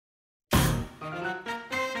Guys,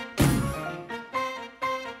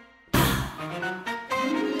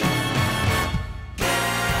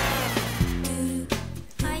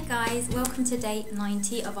 welcome to day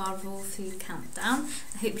 90 of our raw food countdown.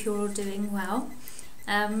 I hope you're all doing well.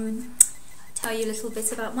 I'll tell you a little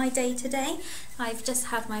bit about my day today. I've just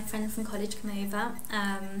had my friend from college come over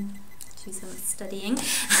to do some studying,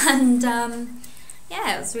 and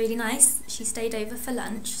yeah, it was really nice. She stayed over for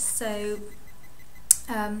lunch, so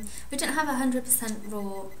we didn't have a 100%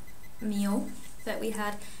 raw meal, but we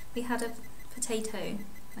had a potato,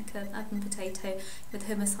 like an oven potato with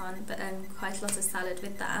hummus on, but quite a lot of salad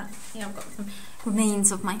with that. Yeah, I've got some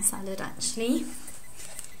remains of my salad actually,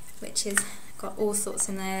 which is got all sorts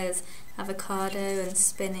in there. There's avocado and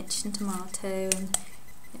spinach and tomato, and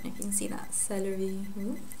I don't know if you can see that, celery.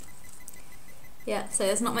 Ooh. Yeah, so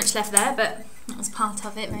there's not much left there, but that was part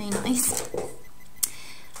of it. Very nice.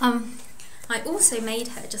 I also made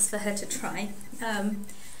her, just for her to try,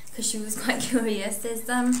 because she was quite curious.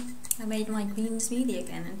 I made my green smoothie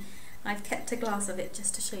again, and I've kept a glass of it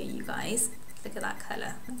just to show you guys. Look at that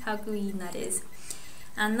colour, look how green that is.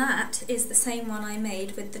 And that is the same one I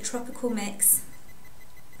made with the tropical mix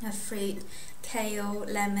of fruit, kale,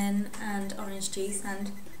 lemon and orange juice,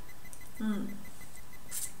 and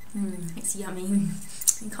it's yummy.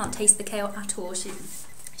 You can't taste the kale at all.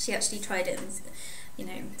 She actually tried it and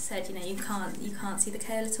said you can't see the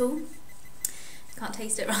kale at all. You can't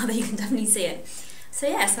taste it, rather, you can definitely see it. So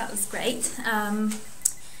yes, that was great. I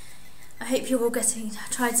hope you're all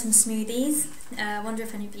tried some smoothies. I wonder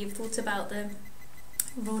if any of you have thought about the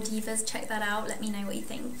raw divas. Check that out, let me know what you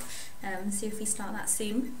think. See if we start that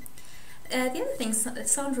soon. The other thing that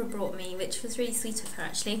Sandra brought me, which was really sweet of her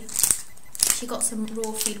actually, she got some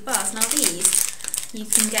raw food bars. Now these you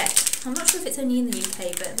can get, I'm not sure if it's only in the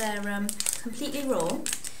UK, but they're completely raw.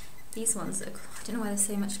 These ones, I don't know why there's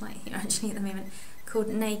so much light here actually at the moment, called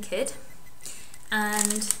Naked.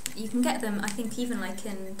 And you can get them, I think, even like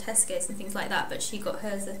in Tesco's and things like that, but she got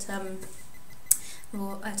hers at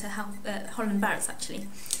Holland Barrett's actually.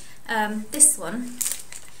 This one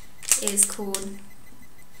is called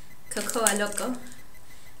Cocoa Loco,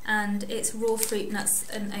 and it's raw fruit, nuts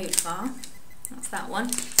and oat bar. That's that one.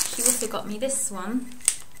 She also got me this one,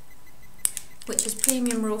 which is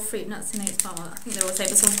premium raw fruit, nuts and oat bar. I think they're all the same.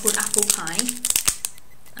 This one's called Apple Pie,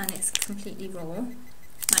 and it's completely raw.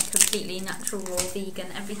 Like completely natural, raw, vegan,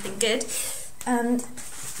 everything good. And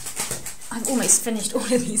I've almost finished all of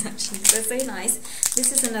these actually, they're so nice.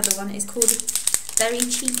 This is another one, it's called Very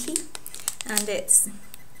Cheeky, and it's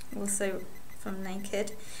also from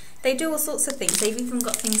Naked. They do all sorts of things. They've even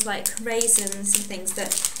got things like raisins and things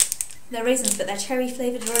that, they're raisins but they're cherry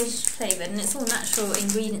flavoured, orange flavoured, and it's all natural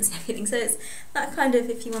ingredients and everything. So it's that kind of,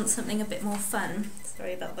 if you want something a bit more fun.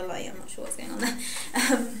 Sorry about the light, I'm not sure what's going on there.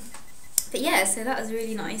 But yeah, so that was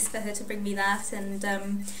really nice for her to bring me that, and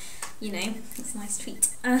it's a nice treat.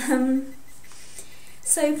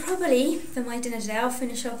 So probably for my dinner today I'll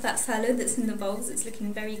finish off that salad that's in the bowls. It's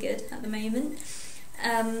looking very good at the moment.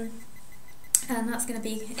 And that's going to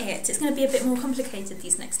be it. It's going to be a bit more complicated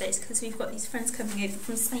these next days because we've got these friends coming over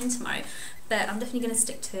from Spain tomorrow, but I'm definitely going to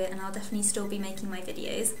stick to it, and I'll definitely still be making my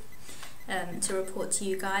videos to report to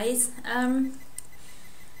you guys.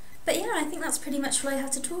 But yeah, I think that's pretty much what I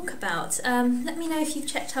have to talk about. Let me know if you've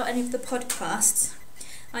checked out any of the podcasts.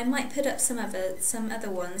 I might put up some other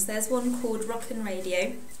ones. There's one called Rockin'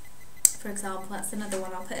 Radio, for example. That's another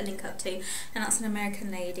one I'll put a link up to, and that's an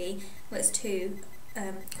American lady. Well, it's two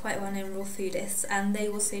quite well-known raw foodists, and they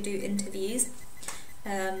also do interviews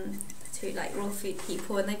to like raw food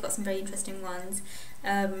people, and they've got some very interesting ones.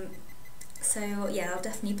 So yeah, I'll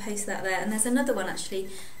definitely post that there. And there's another one actually,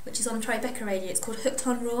 which is on Tribeca Radio. It's called Hooked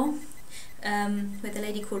on Raw, with a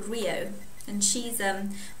lady called Rio, and she's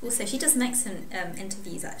also, she does some excellent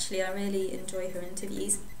interviews actually. I really enjoy her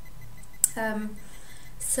interviews.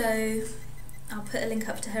 So I'll put a link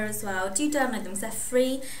up to her as well. Do download them because they're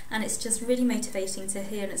free, and it's just really motivating to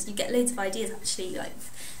hear, and you get loads of ideas actually. Like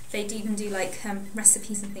they do even do like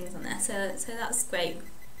recipes and things on there. So that's great.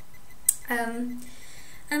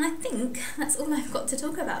 And I think that's all I've got to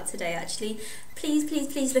talk about today actually. Please, please,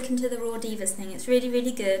 please look into the Raw Divas thing. It's really,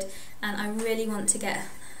 really good, and I really want to get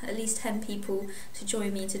at least 10 people to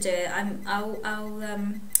join me to do it. I'll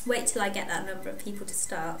wait till I get that number of people to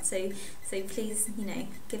start. So please,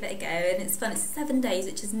 give it a go. And it's fun. It's 7 days,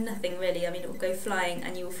 which is nothing really. I mean, it will go flying,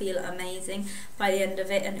 and you will feel amazing by the end of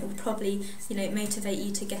it, and it will probably, motivate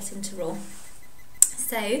you to get into Raw.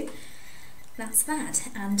 So that's that.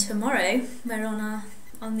 And tomorrow we're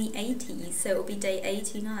on the 80s, so it will be day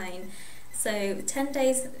 89. So 10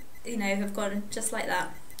 days, have gone just like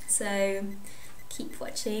that. So keep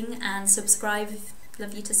watching and subscribe.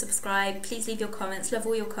 Love you to subscribe. Please leave your comments. Love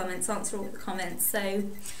all your comments. Answer all the comments. So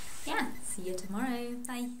yeah, see you tomorrow.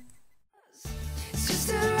 Bye.